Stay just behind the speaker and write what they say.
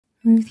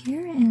Ruth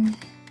here, and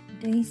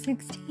day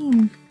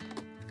 16.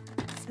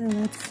 So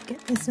let's get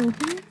this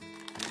open.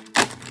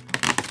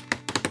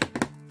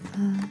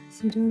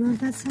 So do love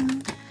that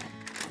sound.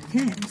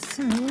 Okay,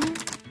 so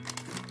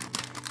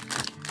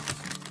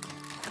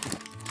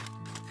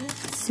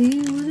let's see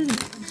what it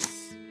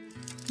is.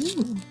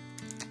 Ooh,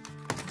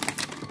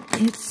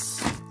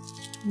 it's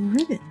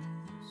ribbons.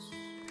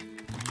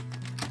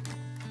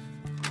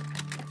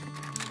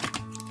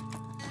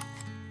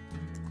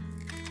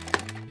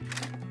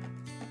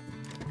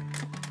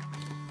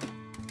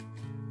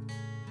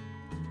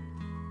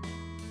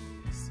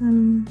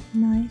 Some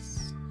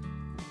nice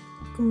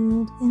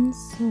gold and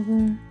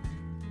silver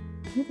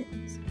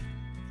ribbons.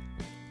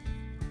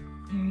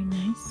 Very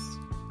nice,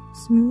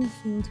 smooth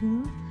feel to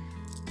them.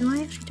 Though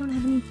I actually don't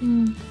have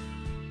anything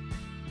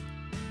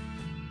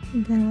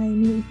that I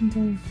immediately think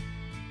of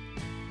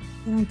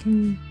that I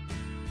can,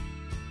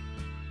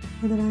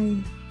 or that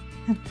I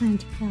have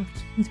planned to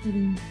craft with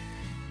ribbon.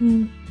 I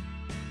mean,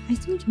 I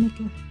still need to make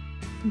to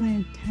buy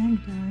a tag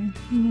die.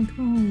 I mean, I could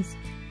always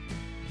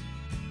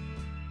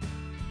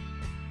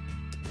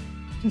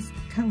just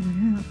cut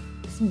one out,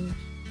 so that,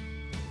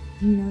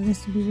 you know,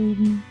 this would be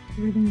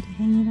ribbon to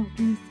hang it up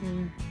with,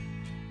 or,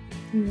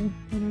 you know,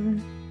 whatever.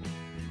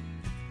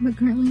 But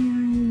currently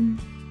I'm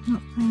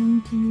not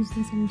planning to use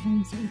this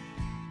anytime soon,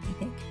 I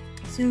think.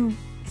 So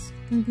it's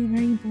going to be a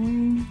very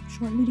boring,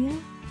 short video.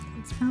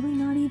 It's probably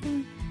not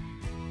even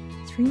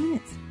 3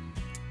 minutes.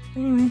 But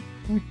anyway,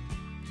 or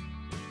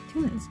 2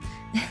 minutes.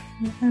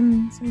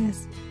 So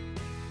yes.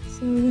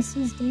 So this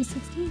is day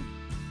 16.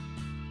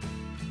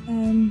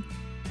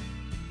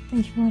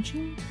 Thank you for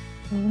watching.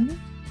 Over.